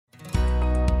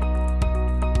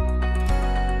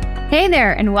Hey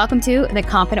there, and welcome to the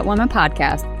Confident Woman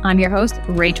Podcast. I'm your host,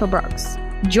 Rachel Brooks.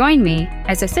 Join me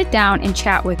as I sit down and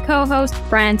chat with co-hosts,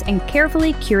 friends, and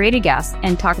carefully curated guests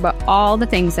and talk about all the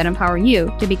things that empower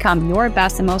you to become your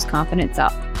best and most confident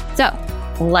self. So,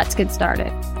 let's get started.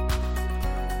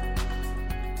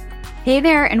 Hey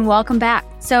there, and welcome back.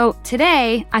 So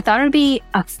today, I thought it would be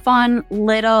a fun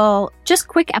little, just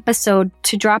quick episode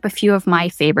to drop a few of my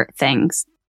favorite things.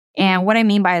 And what I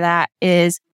mean by that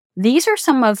is these are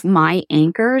some of my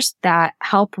anchors that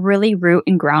help really root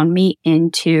and ground me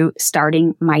into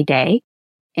starting my day.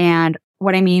 And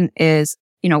what I mean is,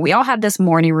 we all have this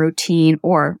morning routine,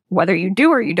 or whether you do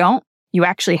or you don't, you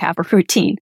actually have a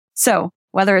routine. So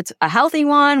whether it's a healthy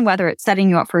one, whether it's setting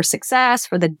you up for success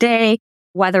for the day,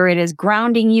 whether it is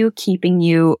grounding you, keeping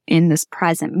you in this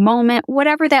present moment,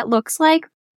 whatever that looks like,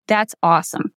 that's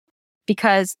awesome.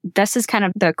 Because this is kind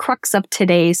of the crux of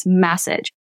today's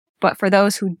message. But for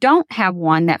those who don't have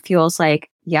one that feels like,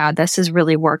 yeah, this is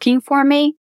really working for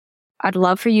me, I'd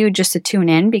love for you just to tune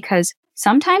in, because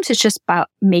sometimes it's just about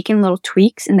making little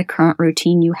tweaks in the current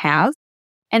routine you have.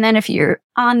 And then if you're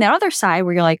on the other side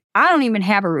where you're like, I don't even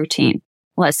have a routine.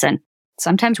 Listen,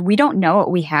 sometimes we don't know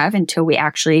what we have until we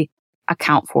actually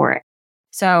account for it.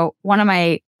 So one of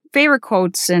my favorite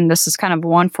quotes, and this is kind of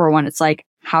one for one, it's like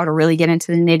how to really get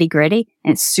into the nitty gritty.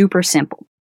 And it's super simple.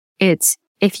 It's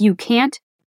if you can't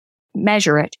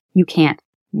measure it, you can't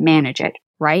manage it,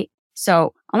 right?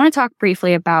 So I want to talk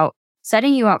briefly about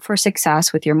setting you up for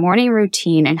success with your morning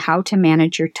routine and how to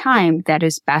manage your time that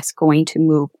is best going to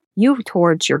move you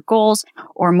towards your goals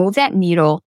or move that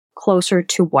needle closer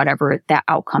to whatever that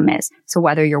outcome is. So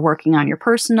whether you're working on your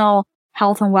personal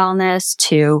health and wellness,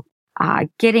 to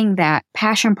getting that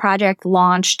passion project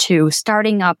launched, to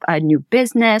starting up a new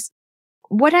business,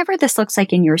 whatever this looks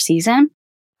like in your season,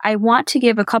 I want to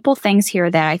give a couple things here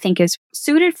that I think is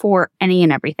suited for any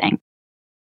and everything.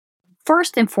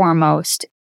 First and foremost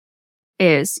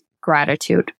is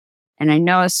gratitude. And I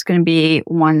know it's going to be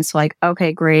one's like,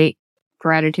 okay, great,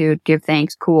 gratitude, give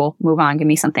thanks, cool, move on, give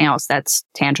me something else that's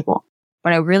tangible.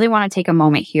 But I really want to take a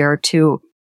moment here to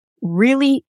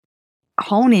really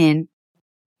hone in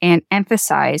and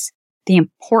emphasize the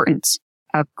importance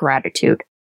of gratitude.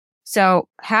 So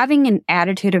having an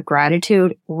attitude of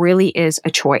gratitude really is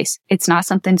a choice. It's not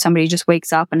something somebody just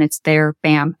wakes up and it's there,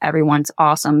 bam, everyone's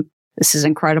awesome. This is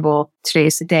incredible.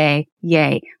 Today's the day.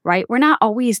 Yay, right? We're not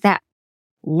always that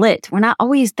lit. We're not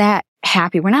always that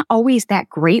happy. We're not always that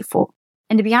grateful.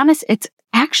 And to be honest, it's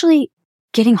actually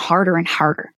getting harder and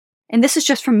harder. And this is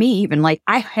just for me, even like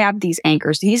I have these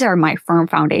anchors. These are my firm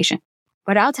foundation.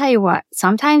 But I'll tell you what,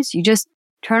 sometimes you just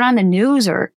turn on the news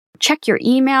or check your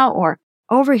email or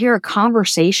overhear a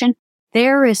conversation.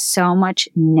 There is so much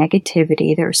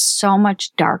negativity. There's so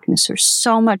much darkness. There's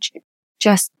so much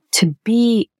just to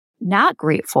be not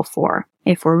grateful for,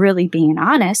 if we're really being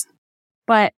honest.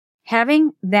 But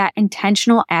having that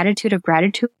intentional attitude of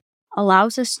gratitude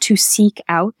allows us to seek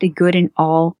out the good in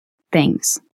all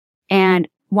things. And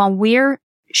while we're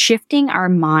shifting our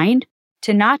mind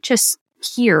to not just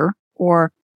hear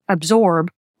or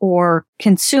absorb or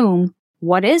consume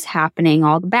what is happening,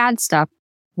 all the bad stuff,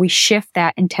 we shift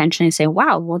that intention and say,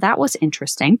 wow, well, that was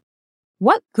interesting.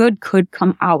 What good could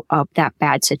come out of that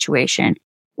bad situation?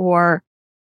 Or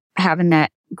having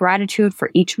that gratitude for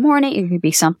each morning. It could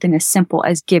be something as simple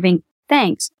as giving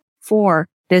thanks for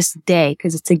this day,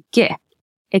 because it's a gift.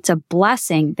 It's a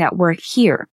blessing that we're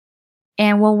here.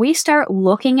 And when we start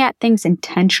looking at things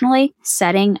intentionally,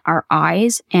 setting our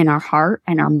eyes and our heart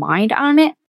and our mind on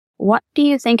it, what do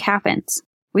you think happens?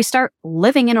 We start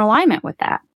living in alignment with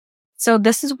that. So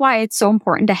this is why it's so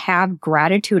important to have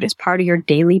gratitude as part of your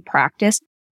daily practice.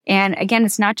 And again,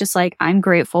 it's not just like, I'm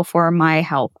grateful for my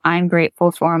health. I'm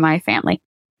grateful for my family.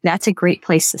 That's a great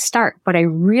place to start. But I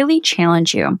really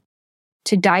challenge you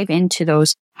to dive into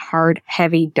those hard,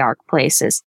 heavy, dark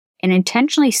places and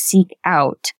intentionally seek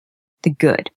out the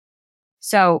good.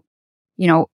 So,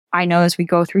 I know as we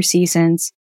go through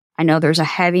seasons, I know there's a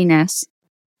heaviness.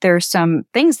 There's some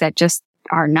things that just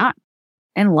are not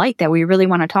in light that we really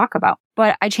want to talk about.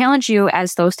 But I challenge you,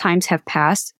 as those times have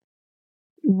passed,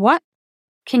 what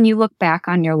can you look back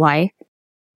on your life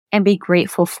and be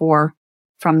grateful for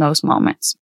from those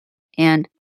moments? And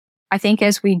I think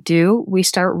as we do, we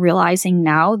start realizing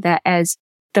now that as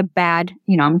the bad,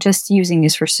 I'm just using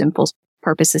this for simple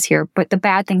purposes here, but the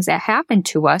bad things that happen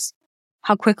to us,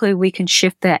 how quickly we can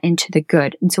shift that into the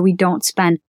good. And so we don't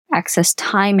spend excess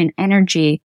time and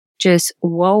energy just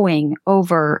woeing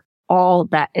over all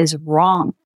that is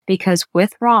wrong, because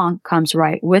with wrong comes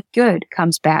right, with good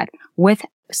comes bad, with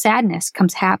sadness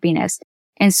comes happiness.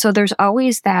 And so there's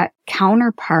always that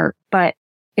counterpart, but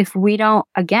if we don't,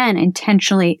 again,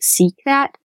 intentionally seek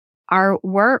that, our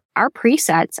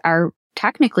presets are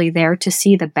technically there to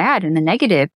see the bad and the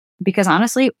negative, because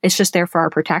honestly, it's just there for our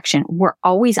protection. We're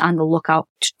always on the lookout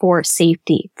for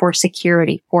safety, for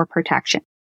security, for protection.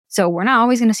 So we're not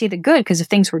always going to see the good, because if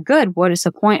things were good, what is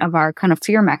the point of our kind of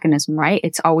fear mechanism, right?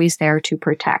 It's always there to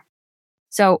protect.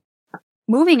 So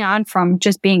moving on from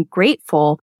just being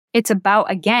grateful, it's about,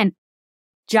 again,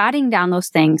 jotting down those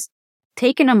things,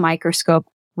 taking a microscope,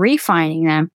 refining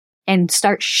them, and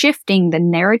start shifting the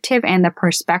narrative and the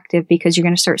perspective, because you're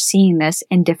going to start seeing this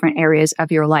in different areas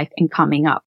of your life and coming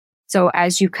up. So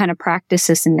as you kind of practice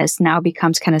this, and this now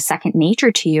becomes kind of second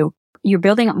nature to you, you're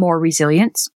building up more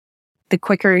resilience. The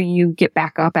quicker you get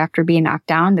back up after being knocked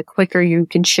down, the quicker you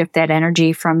can shift that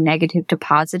energy from negative to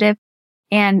positive.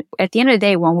 And at the end of the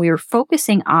day, when we are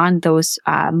focusing on those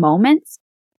moments,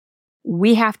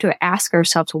 we have to ask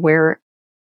ourselves, where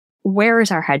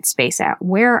is our headspace at?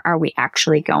 Where are we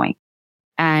actually going?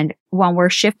 And when we're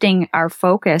shifting our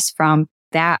focus from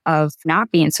that of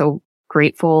not being so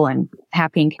grateful and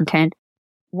happy and content,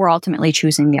 we're ultimately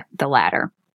choosing the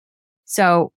latter.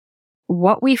 So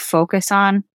what we focus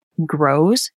on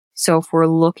grows. So if we're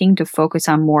looking to focus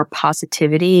on more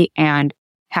positivity and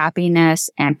happiness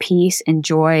and peace and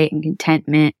joy and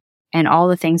contentment and all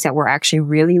the things that we're actually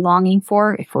really longing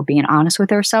for, if we're being honest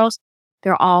with ourselves,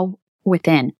 they're all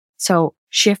within. So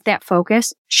shift that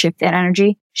focus, shift that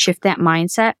energy, shift that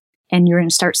mindset, and you're going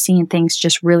to start seeing things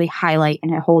just really highlight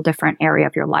in a whole different area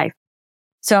of your life.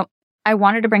 So I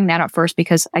wanted to bring that up first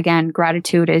because, again,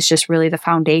 gratitude is just really the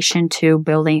foundation to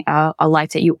building a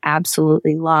life that you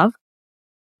absolutely love.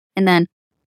 And then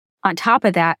on top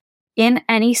of that, in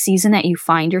any season that you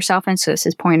find yourself in, so this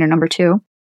is pointer number 2,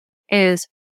 is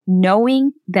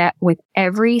knowing that with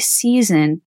every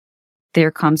season,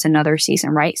 there comes another season,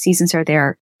 right? Seasons are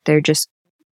there. They're just,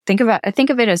 think of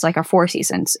it as like 4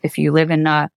 seasons. If you live in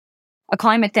a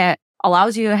climate that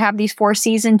allows you to have these 4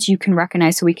 seasons, you can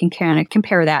recognize, so we can kind of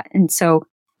compare that. And so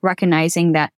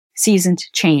recognizing that seasons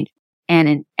change. And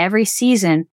in every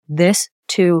season, this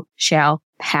too shall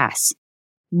pass.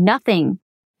 Nothing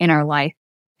in our life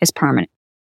is permanent.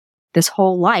 This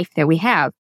whole life that we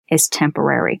have is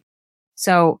temporary.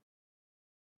 So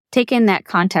taking that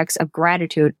context of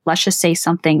gratitude, let's just say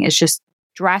something is just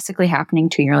drastically happening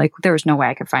to you. You're like, there's no way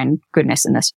I could find goodness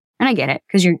in this. And I get it,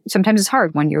 because sometimes it's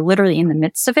hard when you're literally in the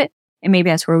midst of it. And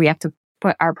maybe that's where we have to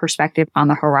put our perspective on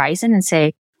the horizon and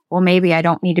say, well, maybe I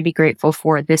don't need to be grateful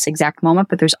for this exact moment,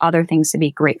 but there's other things to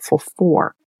be grateful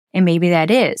for. And maybe that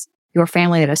is your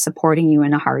family that is supporting you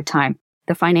in a hard time,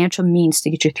 the financial means to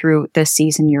get you through the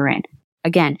season you're in.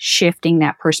 Again, shifting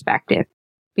that perspective,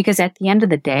 because at the end of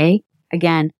the day,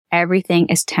 again, everything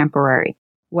is temporary.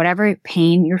 Whatever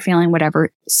pain you're feeling,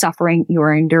 whatever suffering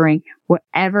you're enduring,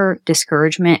 whatever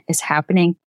discouragement is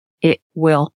happening, it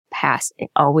will pass. It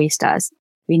always does.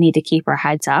 We need to keep our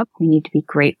heads up. We need to be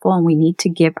grateful, and we need to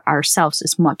give ourselves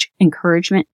as much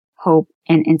encouragement, hope,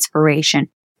 and inspiration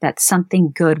that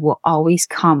something good will always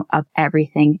come of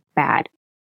everything bad.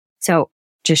 So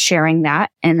just sharing that.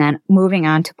 And then moving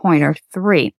on to pointer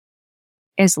 3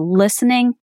 is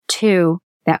listening to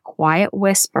that quiet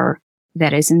whisper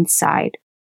that is inside.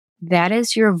 That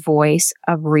is your voice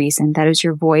of reason. That is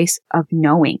your voice of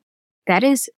knowing. That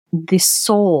is the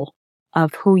soul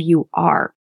of who you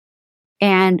are.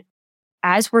 And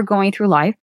as we're going through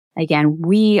life, again,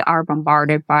 we are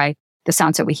bombarded by the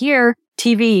sounds that we hear,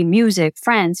 TV, music,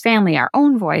 friends, family, our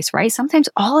own voice, right? Sometimes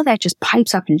all of that just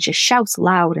pipes up and just shouts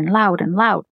loud and loud and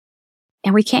loud.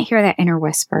 And we can't hear that inner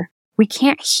whisper. We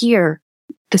can't hear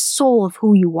the soul of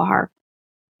who you are.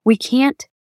 We can't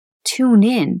tune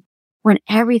in when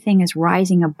everything is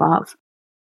rising above.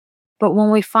 But when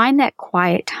we find that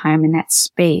quiet time in that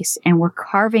space, and we're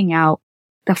carving out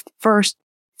the first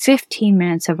 15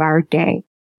 minutes of our day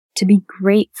to be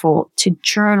grateful, to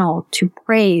journal, to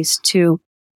praise, to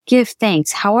give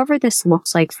thanks, however this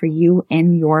looks like for you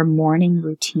in your morning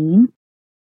routine,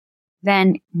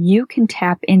 then you can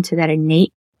tap into that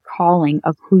innate calling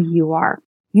of who you are.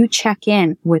 You check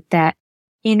in with that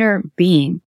inner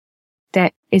being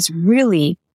that is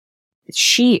really,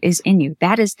 she is in you.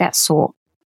 That is that soul.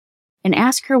 And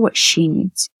ask her what she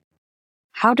needs.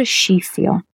 How does she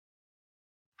feel?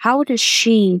 How does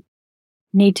she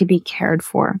need to be cared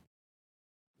for?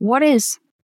 What is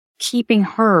keeping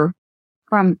her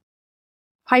from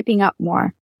piping up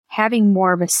more, having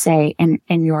more of a say in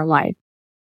your life?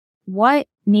 What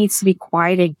needs to be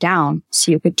quieted down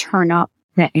so you could turn up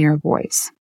that inner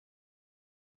voice?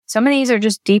 Some of these are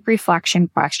just deep reflection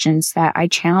questions that I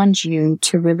challenge you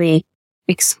to really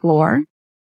explore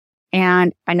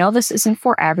And I know this isn't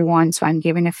for everyone, so I'm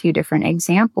giving a few different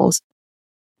examples,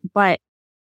 but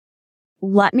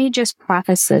let me just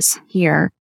preface this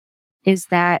here is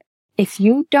that if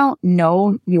you don't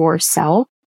know yourself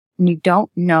and you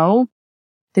don't know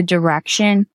the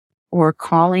direction or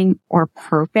calling or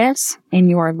purpose in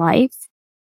your life,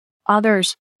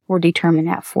 others will determine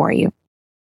that for you.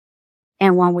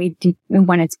 And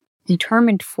when it's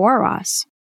determined for us,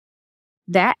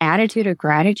 that attitude of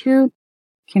gratitude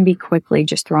can be quickly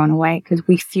just thrown away because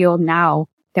we feel now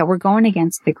that we're going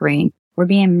against the grain. We're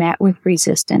being met with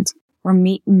resistance.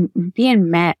 We're being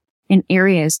met in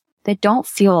areas that don't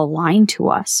feel aligned to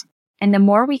us. And the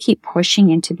more we keep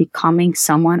pushing into becoming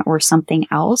someone or something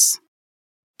else,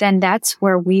 then that's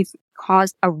where we've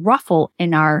caused a ruffle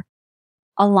in our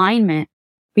alignment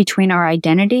between our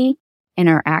identity and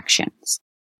our actions.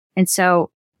 And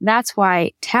so that's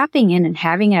why tapping in and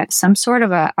having some sort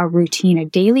of a routine, a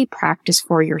daily practice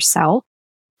for yourself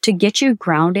to get you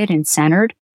grounded and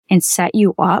centered and set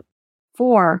you up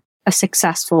for a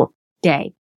successful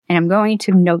day. And I'm going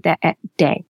to note that at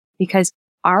day because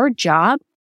our job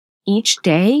each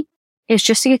day is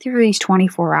just to get through these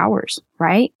 24 hours,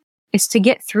 right? It's to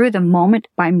get through the moment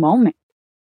by moment.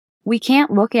 We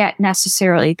can't look at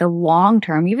necessarily the long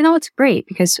term, even though it's great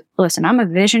because listen, I'm a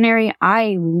visionary.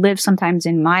 I live sometimes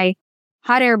in my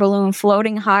hot air balloon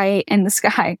floating high in the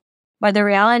sky. But the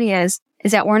reality is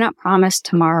that we're not promised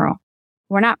tomorrow.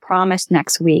 We're not promised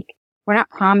next week. We're not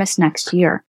promised next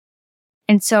year.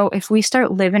 And so if we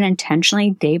start living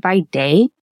intentionally day by day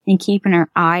and keeping our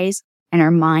eyes and our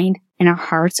mind and our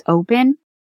hearts open,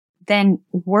 then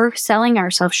we're selling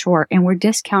ourselves short and we're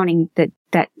discounting that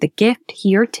the gift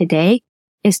here today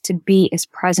is to be as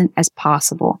present as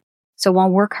possible. So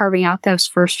when we're carving out those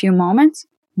first few moments,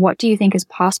 what do you think is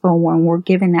possible when we're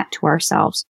giving that to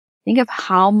ourselves? Think of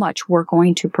how much we're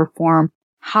going to perform,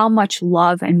 how much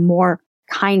love and more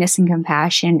kindness and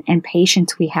compassion and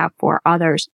patience we have for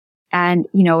others. And,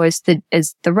 as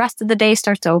the rest of the day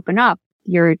starts to open up,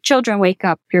 your children wake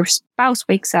up, your spouse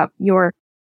wakes up, you're,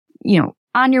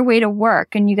 on your way to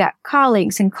work and you got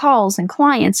colleagues and calls and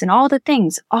clients and all the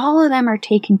things, all of them are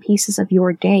taking pieces of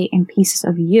your day and pieces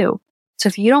of you. So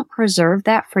if you don't preserve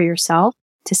that for yourself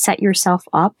to set yourself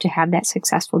up to have that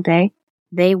successful day,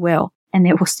 they will. And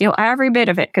they will steal every bit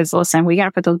of it. Because listen, we got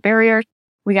to put those barriers.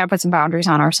 We got to put some boundaries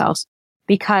on ourselves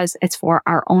because it's for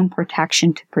our own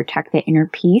protection to protect that inner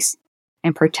peace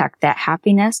and protect that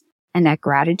happiness and that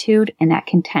gratitude and that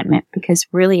contentment. Because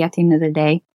really at the end of the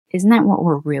day, isn't that what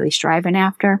we're really striving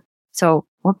after? So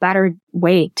what better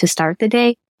way to start the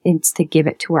day is to give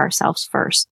it to ourselves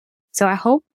first. So I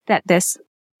hope that this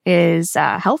is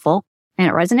helpful and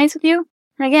it resonates with you.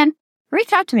 And again,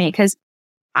 reach out to me because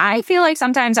I feel like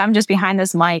sometimes I'm just behind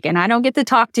this mic and I don't get to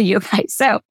talk to you guys.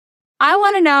 So I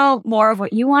want to know more of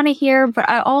what you want to hear, but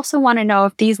I also want to know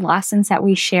if these lessons that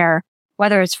we share,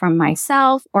 whether it's from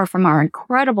myself or from our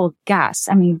incredible guests,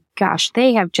 I mean, gosh,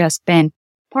 they have just been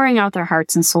pouring out their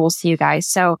hearts and souls to you guys.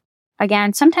 So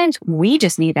again, sometimes we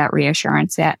just need that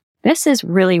reassurance that this is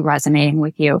really resonating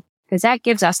with you because that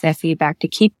gives us that feedback to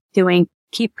keep doing,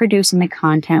 keep producing the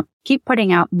content, keep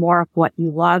putting out more of what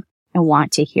you love and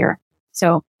want to hear.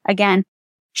 So again,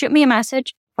 shoot me a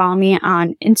message, follow me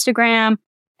on Instagram.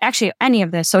 Actually, any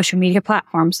of the social media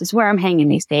platforms is where I'm hanging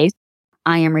these days.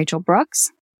 I am Rachel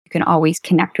Brooks. You can always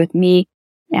connect with me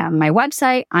at my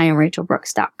website,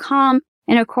 IamRachelBrooks.com.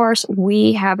 And of course,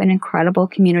 we have an incredible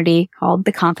community called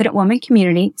the Confident Woman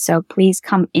Community. So please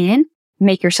come in,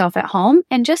 make yourself at home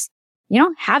and just,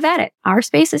 have at it. Our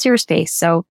space is your space.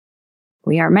 So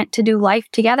we are meant to do life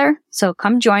together. So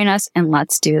come join us and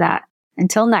let's do that.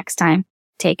 Until next time,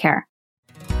 take care.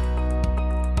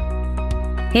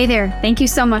 Hey there. Thank you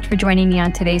so much for joining me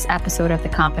on today's episode of the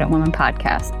Confident Woman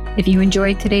Podcast. If you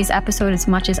enjoyed today's episode as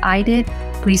much as I did,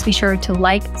 please be sure to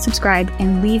like, subscribe,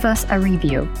 and leave us a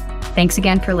review. Thanks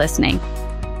again for listening.